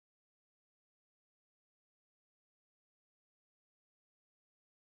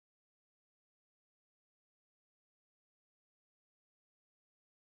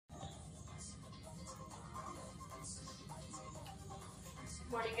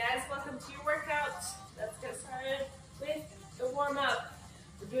morning, guys. Welcome to your workout. Let's get started with the warm-up.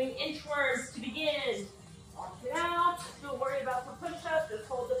 We're doing inchworms to begin. Walk it out. Don't worry about the push-up. Just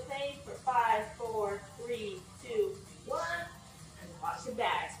hold the pace for 5, 4, 3, 2, 1. And walk it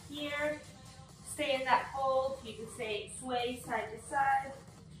back. Here, stay in that hold. You can sway side to side.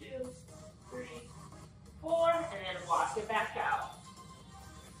 2, 3, 4. And then walk it back out.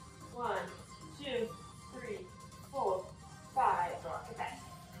 1, 2, 3, 4, 5. Walk it back.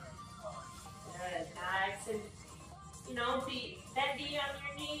 Good. Nice and, be bendy on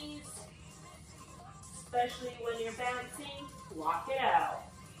your knees, especially when you're bouncing. Walk it out.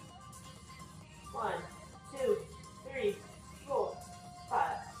 1, 2, 3, 4,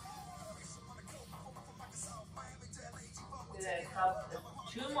 5. Good.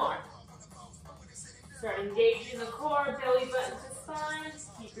 Two more. Start engaging the core, belly button to spine.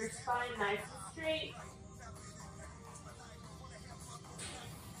 Keep your spine nice and straight.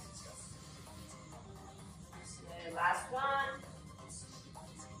 Good. Last one.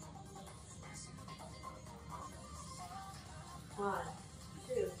 1,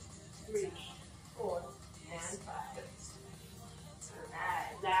 2, 3, 4, and 5.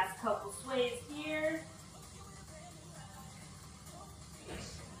 Alright, last couple sways here.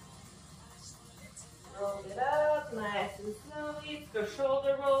 Roll it up, nice and slowly. Go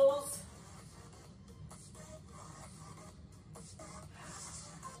shoulder rolls.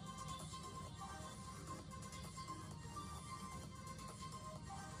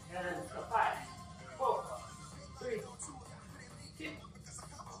 And let's go 5, 4, 3, 2,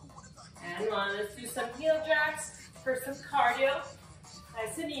 and 1. Let's do some heel jacks for some cardio.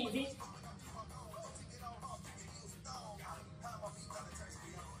 Nice and easy.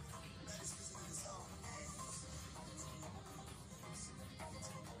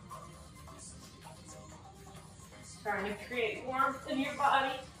 Trying to create warmth in your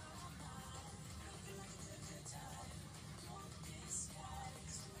body.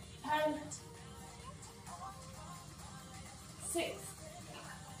 Ten, 6,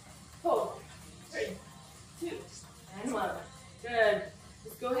 4, 3, 2, and 1. Good.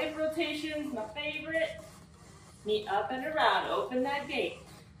 Let's go hip rotations, my favorite. Knee up and around. Open that gate.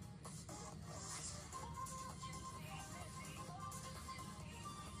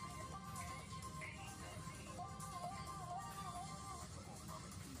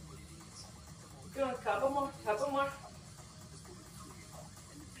 Go a couple more, couple more.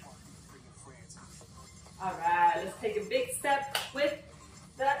 All right, let's take a big step with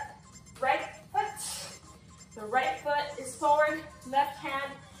the right foot. The right foot is forward, left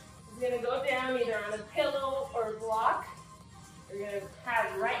hand is gonna go down either on a pillow or a block. You're gonna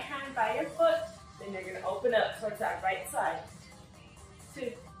have right hand by your foot, then you're gonna open up towards that right side.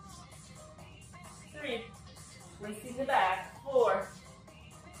 2, 3, releasing the back. 4,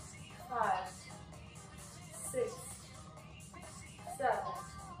 5, 6, 7,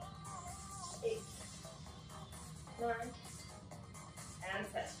 8, 9, and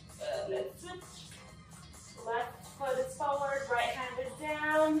 10. Good. Let's switch. Left foot is forward, right hand is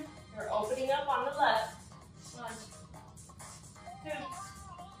down. You're opening up on the left. 1, 2,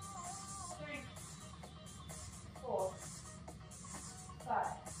 3, 4, 5,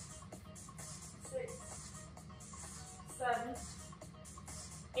 6, 7,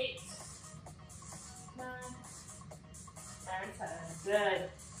 8, 9, and 10. Good.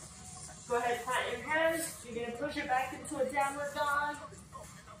 Go ahead, plant your hands. You're going to push it back into a downward dog.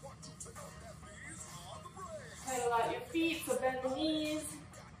 Pedal out your feet, so bend the knees.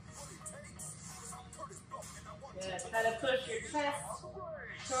 Good. Try to push your chest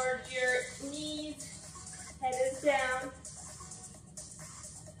towards your knees. Head is down.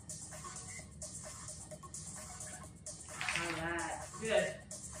 Alright, good.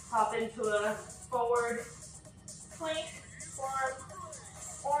 Hop into a forward plank, forearm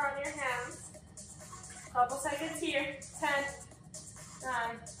or on your hands. Couple seconds here. 10,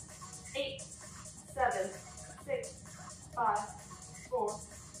 9, 8, 7, 6, 5, 4,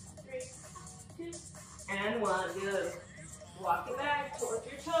 3, 2, and 1. Good. Walk it back towards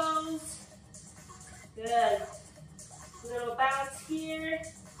your toes. Good. Little bounce here.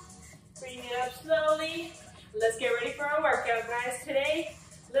 Bring it up slowly. Let's get ready for our workout, guys. Today,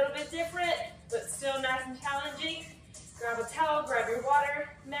 a little bit different, but still nice and challenging. Grab a towel, grab your water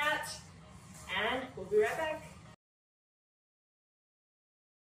mat, and we'll be right back.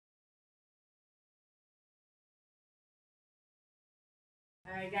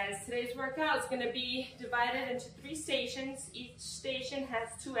 All right, guys, today's workout is going to be divided into 3 stations. Each station has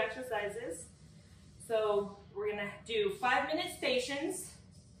 2 exercises. So we're going to do 5-minute stations.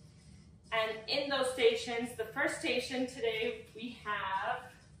 And in those stations, the first station today, we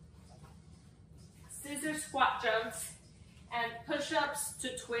have squat jumps and push-ups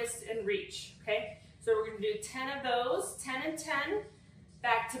to twist and reach, okay? So we're gonna do 10 of those, 10 and 10,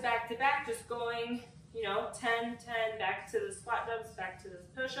 back to back to back, just going, you know, 10, 10, back to the squat jumps, back to the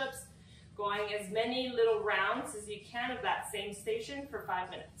push-ups, going as many little rounds as you can of that same station for 5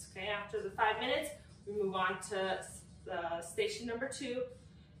 minutes, okay? After the 5 minutes, we move on to station number 2,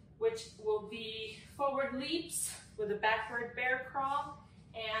 which will be forward leaps with a backward bear crawl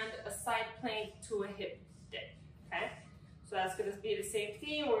and a side plank to a hip dip, okay? So that's gonna be the same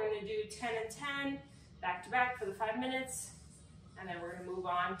theme. We're gonna do 10 and 10, back to back for the 5 minutes, and then we're gonna move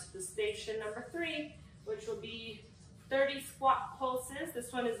on to the station number 3, which will be 30 squat pulses.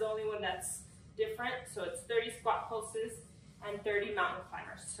 This one is the only one that's different, so it's 30 squat pulses and 30 mountain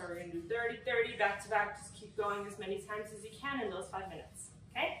climbers. So we're gonna do 30, 30, back to back, just keep going as many times as you can in those 5 minutes,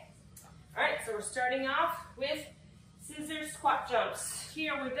 okay? All right, so we're starting off with scissor squat jumps.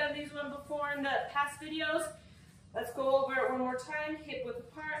 Here, we've done these one before in the past videos. Let's go over it one more time, hip width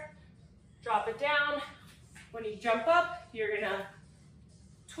apart, drop it down. When you jump up, you're gonna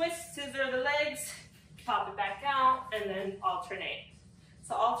twist, scissor the legs, pop it back out, and then alternate.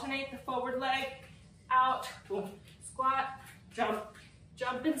 So alternate the forward leg, out, boom, squat, jump,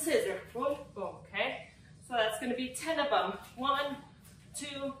 jump and scissor, boom, boom, okay? So that's gonna be 10 of them. 1,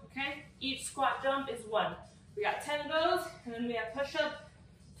 2, okay? Each squat jump is 1. We got 10 of those, and then we have push-up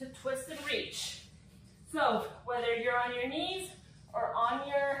to twist and reach. So whether you're on your knees or on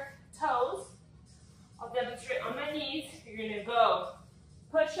your toes, I'll demonstrate on my knees. You're gonna go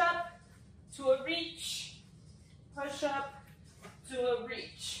push-up to a reach, push-up to a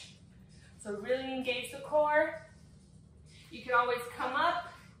reach. So really engage the core. You can always come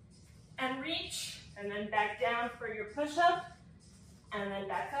up and reach, and then back down for your push-up, and then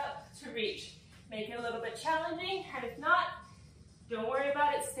back up to reach. Make it a little bit challenging, and if not, don't worry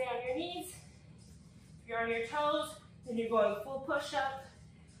about it, stay on your knees. If you're on your toes, then you're going full push-up,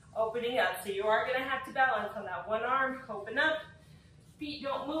 opening up. So you are gonna have to balance on that one arm, open up, feet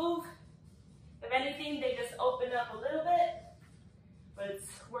don't move. If anything, they just open up a little bit, but it's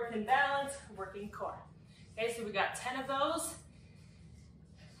working balance, working core. Okay, so we got 10 of those,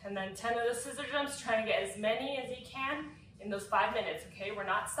 and then 10 of the scissor jumps, trying to get as many as you can in those 5 minutes, okay? We're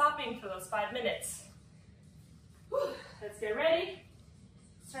not stopping for those 5 minutes. Whew. Let's get ready.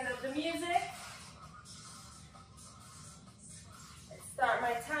 Let's turn up the music. Let's start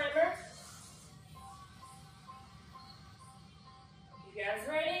my timer. You guys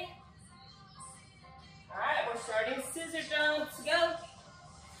ready? All right, we're starting scissor jumps. Go.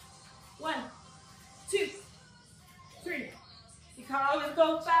 1, 2, 3. You can always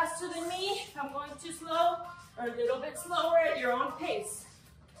go faster than me if I'm going too slow, or a little bit slower at your own pace.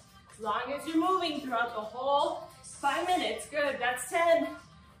 As long as you're moving throughout the whole 5 minutes. Good, that's 10.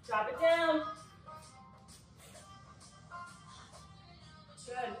 Drop it down.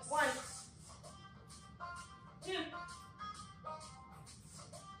 Good, 1, 2,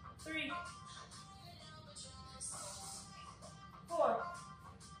 3, 4,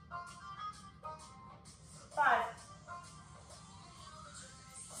 5,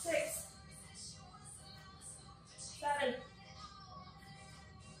 6, 7,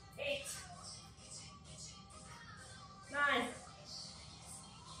 8, 9,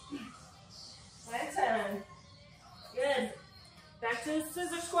 and 10. Good. Back to the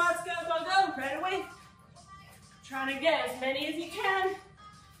scissor squats. Go, go, go. Right away. Trying to get as many as you can.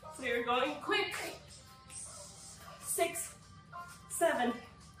 So you're going quick. 6, 7,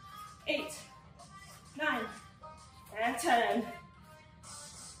 8, 9, and 10.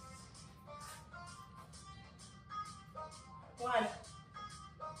 1,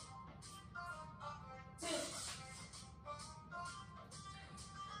 2,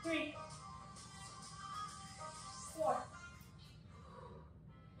 3, 4,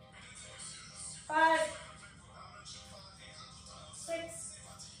 5, 6,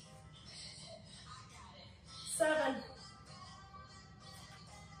 7,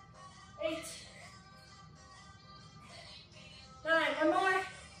 8, 9. One more.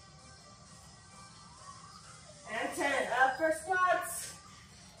 And 10. Up for squats.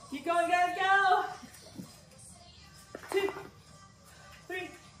 Keep going, guys. Go. 2, 3,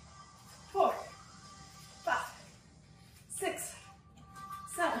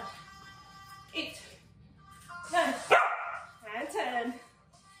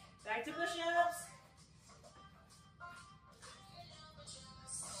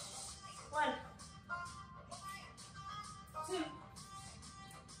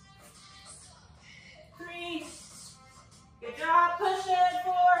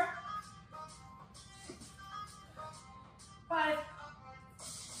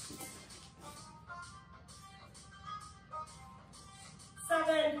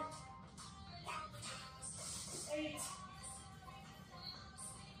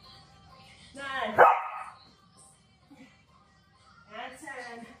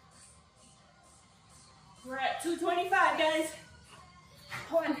 got 225, guys.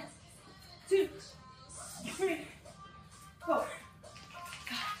 1, 2, 3, 4,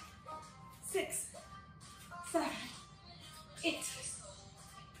 5, 6, 7, 8,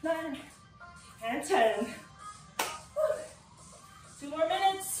 9, and 10. Woo. 2 more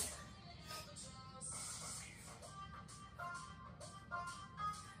minutes.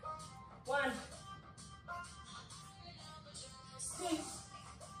 1, 2,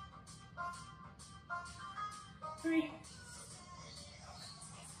 3,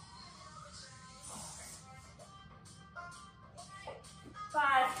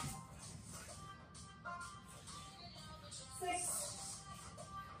 5, 6,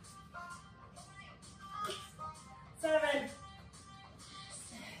 7,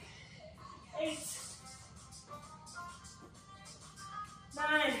 8,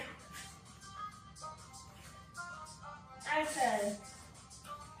 9, and 10.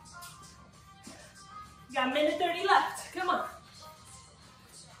 You got a minute 30 left. Come on.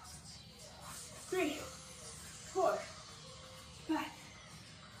 3, 4, 5,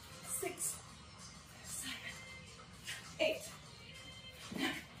 6, 7, 8, 9,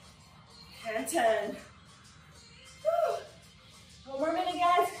 and 10. Woo. 1 more minute,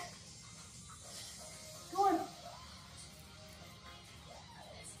 guys. Go on.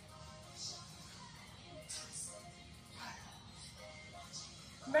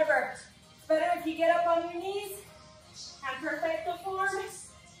 Remember, it's better if you get up on your knees and perfect the form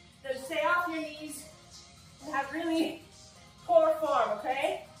than stay off your knees and have really poor form,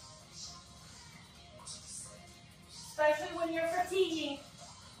 okay? Especially when you're fatiguing.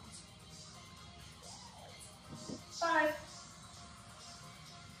 5,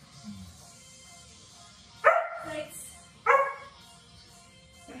 6,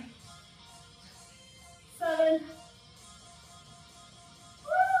 7,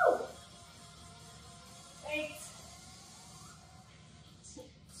 8,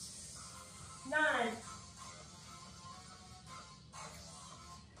 9,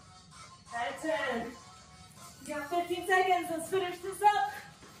 and 10. You got 15 seconds. Let's finish this up.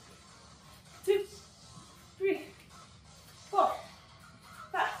 2, 3, 4,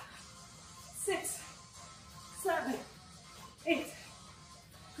 5, 6, 7, 8,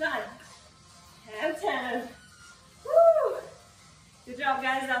 9, and 10. Woo! Good job,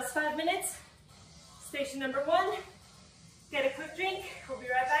 guys. That was 5 minutes. Station number 1. Get a quick drink. We'll be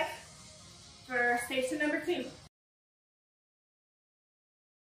right back for station number 2.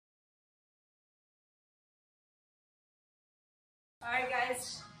 Alright,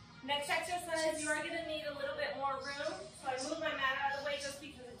 guys. Next exercise, you are going to need a little bit more room. So I moved my mat out of the way just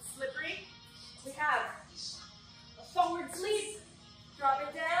because it's slippery. We have a forward sweep. Drop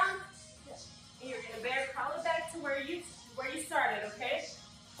it down. And you're going to bear crawl it back to where you started, okay?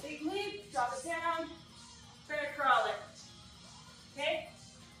 Big leap, drop it down, bear crawl it. Okay?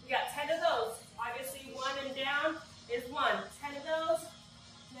 We got 10 of those. Obviously, 1 and down is 1. 10 of those.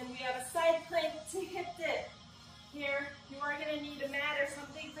 And then we have a side plank to hip dip. Here, you are going to need a mat or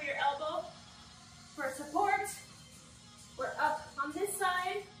something for your elbow for support. We're up on this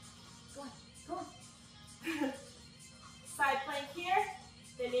side. Go on, go on. Side plank here.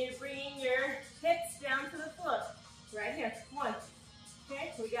 Then you're bringing your hips down to the floor. Right here. 1.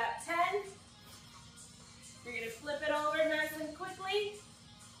 Okay, we got 10. You're going to flip it over nice and quickly.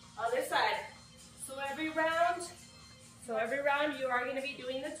 Other side. So every round you are going to be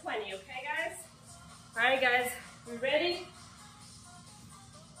doing the 20, okay, guys? All right, guys, we ready?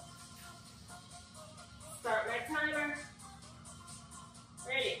 Start my timer.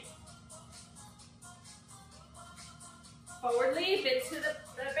 Ready. Forward leap into the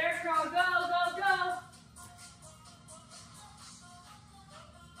bear crawl. Go, go, go.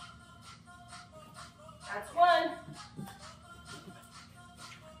 That's 1.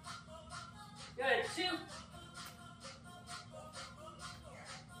 Good. 2.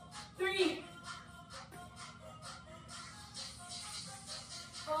 3.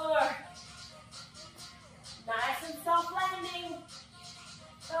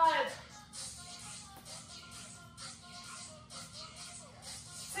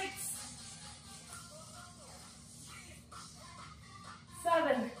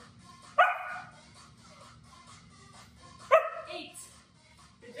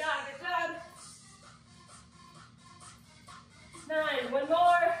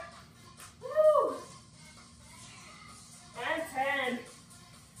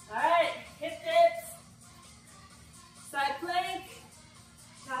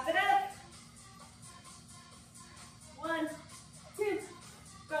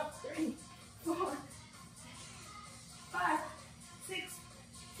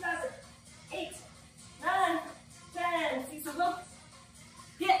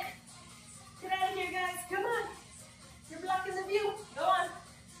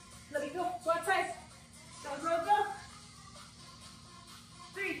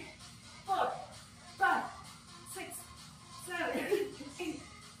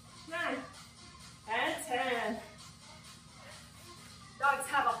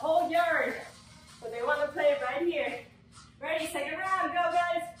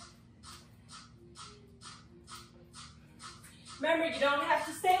 Remember, you don't have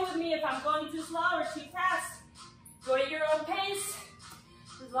to stay with me if I'm going too slow or too fast. Go at your own pace.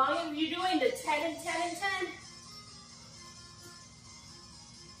 As long as you're doing the 10 and 10 and 10.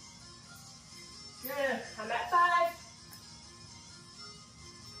 Good. I'm at 5,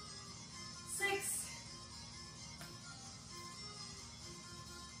 6,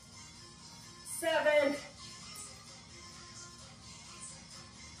 7,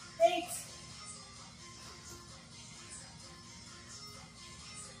 8,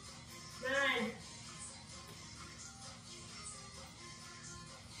 9,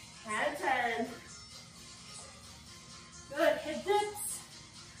 and 10. Good. Hip dips.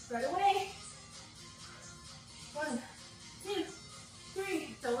 Right away. 1, 2,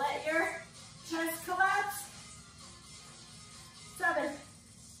 3. Don't let your chest collapse. 7,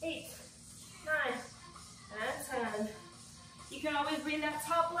 8, 9, and 10. You can always bring that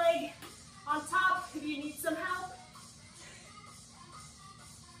top leg on top if you need some help.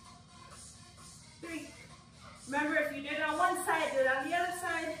 3. Remember, if you did it on one side, do it on the other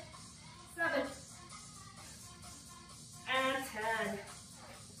side. 7, and 10.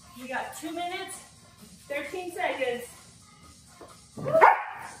 You got 2 minutes, 13 seconds. Woo.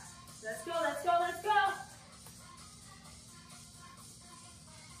 Let's go, let's go, let's go.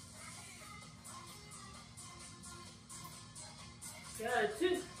 Good.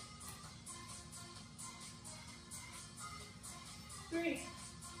 2, 3,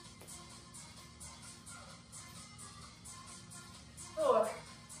 4,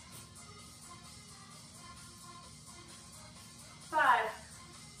 5,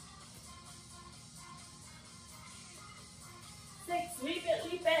 6, leap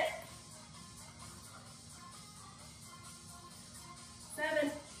it, leap it.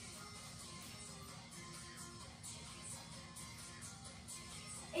 7,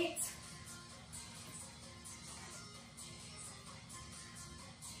 8,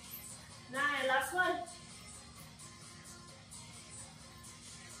 9, last one.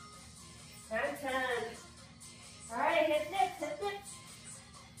 And 10. All right, hip dips, hip dips.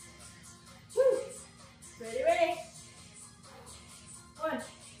 Woo. Ready, ready. 1,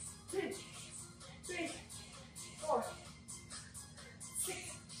 2, 3, 4, 6,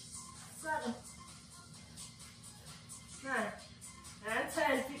 7, 9, and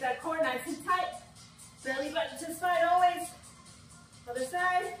 10. Keep that core nice and tight. Belly button to spine always. Other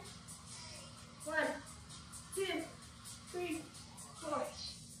side. 1, 2, 3, 4,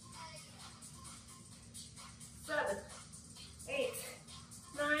 7, 8,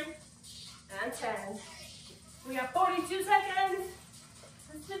 9, and 10. We have 42 seconds.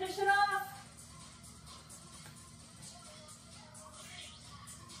 Let's finish it off.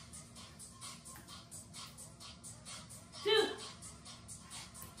 2,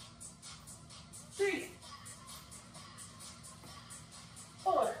 3,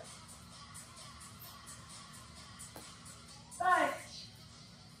 4, 5,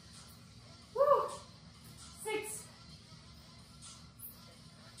 woo, 6,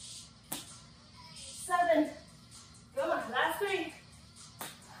 7, come on, last 3,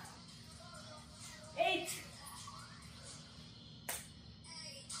 8,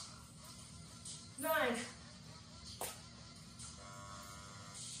 9,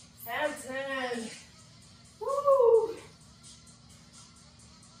 and 10. Woo!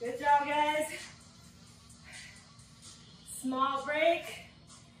 Good job, guys. Small break.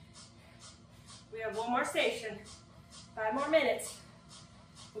 We have one more station. 5 more minutes.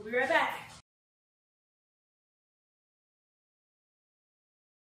 We'll be right back.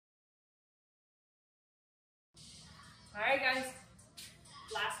 All right, guys.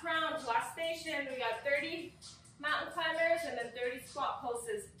 Last round, last station. We got 30 mountain climbers and then 30 squat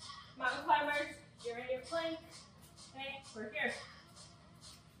pulses. Mountain climbers, you're in your plank. Okay, we're here.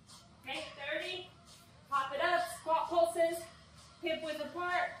 Okay, 30. Pop it up, squat pulses, hip width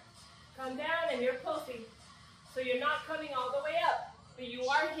apart, come down and you're pulsing. So you're not coming all the way up, but you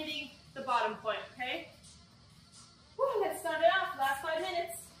are hitting the bottom point, okay? Woo, let's start it off, last 5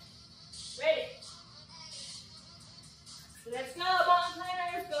 minutes. Ready? Let's go, mountain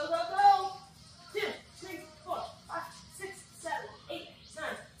climbers, go, go, go. 2, 3, 4, 5, 6, 7, 8, 9,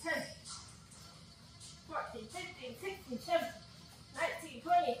 10, 14, 15, 16, 17, 19,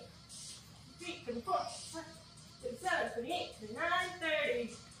 20, 24, 27, 28, 29,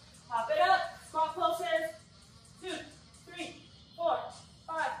 30. Pop it up, squat pulses. 2, 3, 4,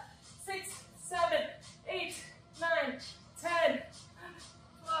 5, 6, 7, 8, 9, 10.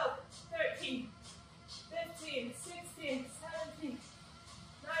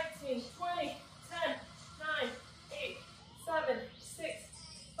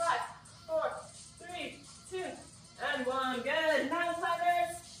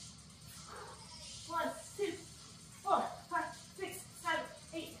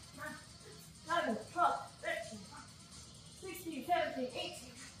 17,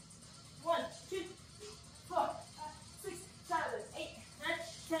 18. 1, 2, 4, 5, 6, 7, 8,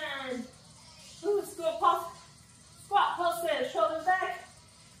 9, 10. Ooh, squat pulse. Squat pulses. Shoulders back.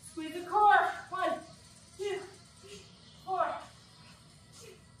 Squeeze the core. 1, 2, 4,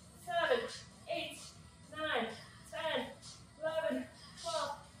 7, 8, 9, 10, 11,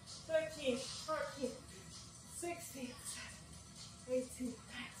 12, 13, 14, 16, 18,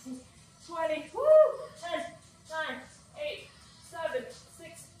 19, 20. Woo! 10, 9, 8, 7,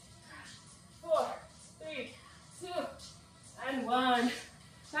 6, 4, 3, 2, and 1.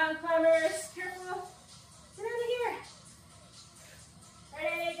 Mountain climbers, careful. Get out of here.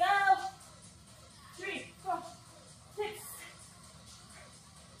 Ready to go. 3, 4, 6,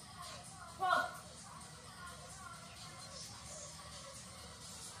 12,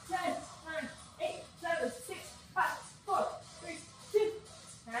 10, 9, 8, 7, 6, 5, 4, 3, 2,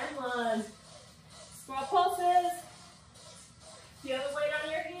 and 1. Squat pulses. Feel the weight on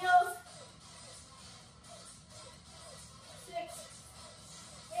your heels. 6,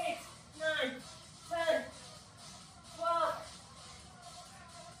 8, 9, 10, 12,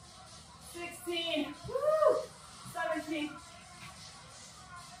 16, woo, 17,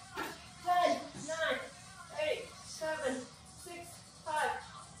 10, 9, 8, 7, 6, 5,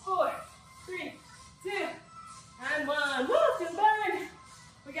 4, 3, 2, and 1. Woo, feel burn.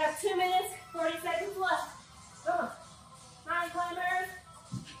 We got 2 minutes, 40 seconds left. Come on. Mountain climbers.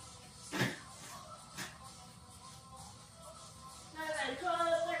 11, 12,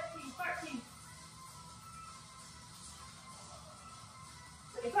 13, 14.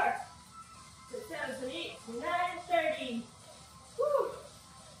 24, 27, 28, 29, 30. Woo.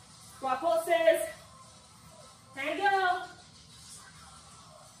 Squat pulses. And go.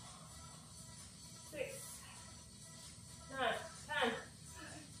 6, 9, 10,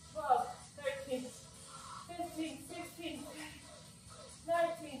 12, 13, 15, 16,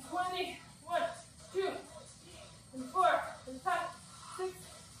 19, 20, 1, 2, and 4, and 5, 6,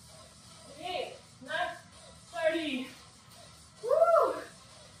 8, 9, 30. Woo!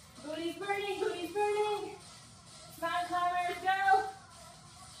 Booty's burning, booty's burning. Mountain climbers, go.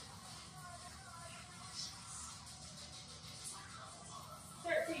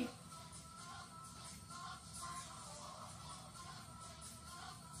 13.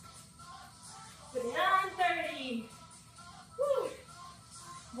 29, 30. Woo!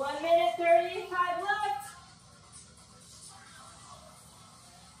 1 minute, 35 left.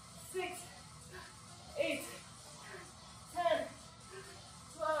 6, 8, 10,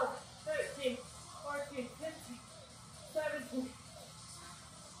 12, 13, 14, 15, 17,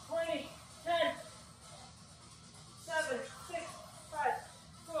 20, 10, 7, 6, 5,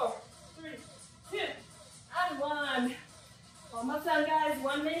 4, 3, 2, and 1. Almost done, guys.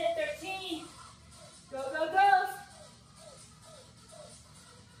 1 minute, 13. Go, go, go.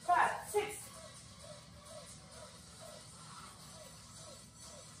 5, 6.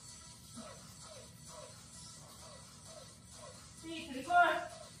 3, 24.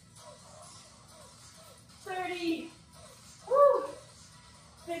 30. Woo!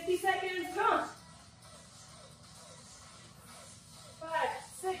 50 seconds. Come on. 5,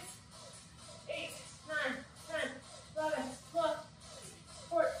 6, 8, 9, 10, 11, 12,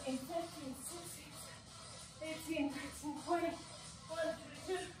 14, 15, 16, 18, 19, 20, 1,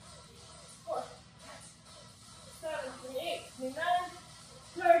 2, 4, 7, 8, 9,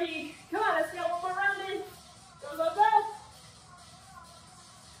 30. Come on, let's get one more round in. Go, go, go.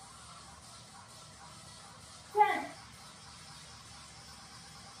 10,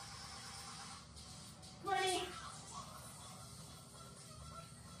 20,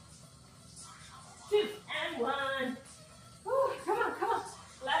 2, and 1. Woo, come on, come on.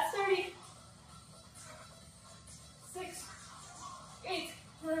 Last 30. 6, 8,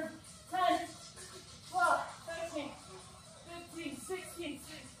 9, 10, 12, 13, 15, 16,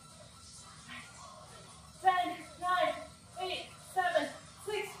 10, 9, 8, 7,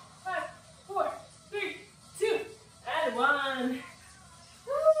 6, 5, 4, 3, 2, and 1.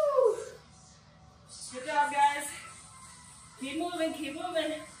 Woo! Good job, guys. Keep moving, keep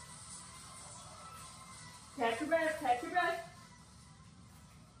moving. Catch your breath, catch your breath.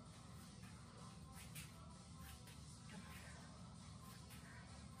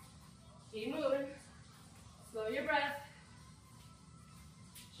 Keep moving. Slow your breath.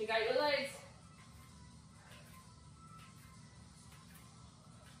 Shake out your legs.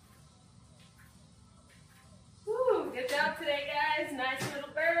 Woo, good job today, guys. Nice little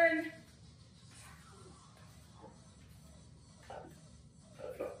burn.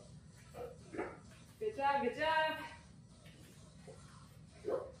 Good job, good job.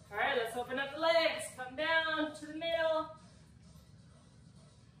 All right, let's open up the legs. Come down to the middle.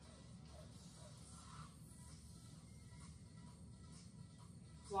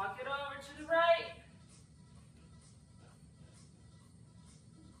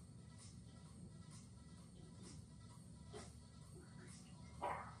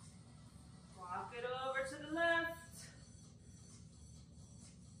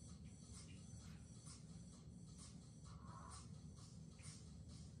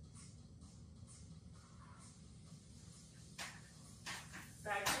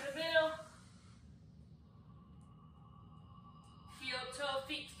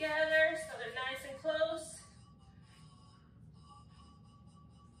 feet together so they're nice and close.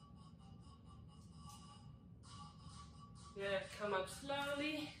 Good, come up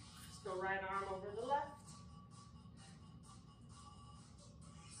slowly. Just go right arm over the left.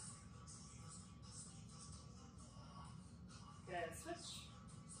 Good, switch.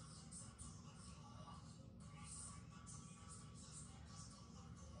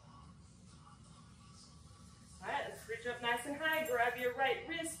 All right, let's reach up nice and high. Grab your right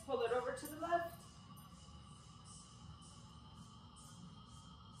wrist, pull it over to the left.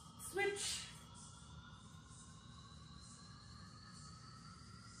 Switch.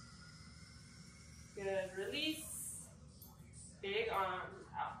 Good, release. Big arm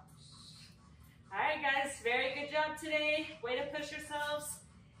out. All right, guys, very good job today. Way to push yourselves.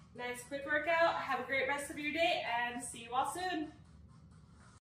 Nice quick workout. Have a great rest of your day and see you all soon.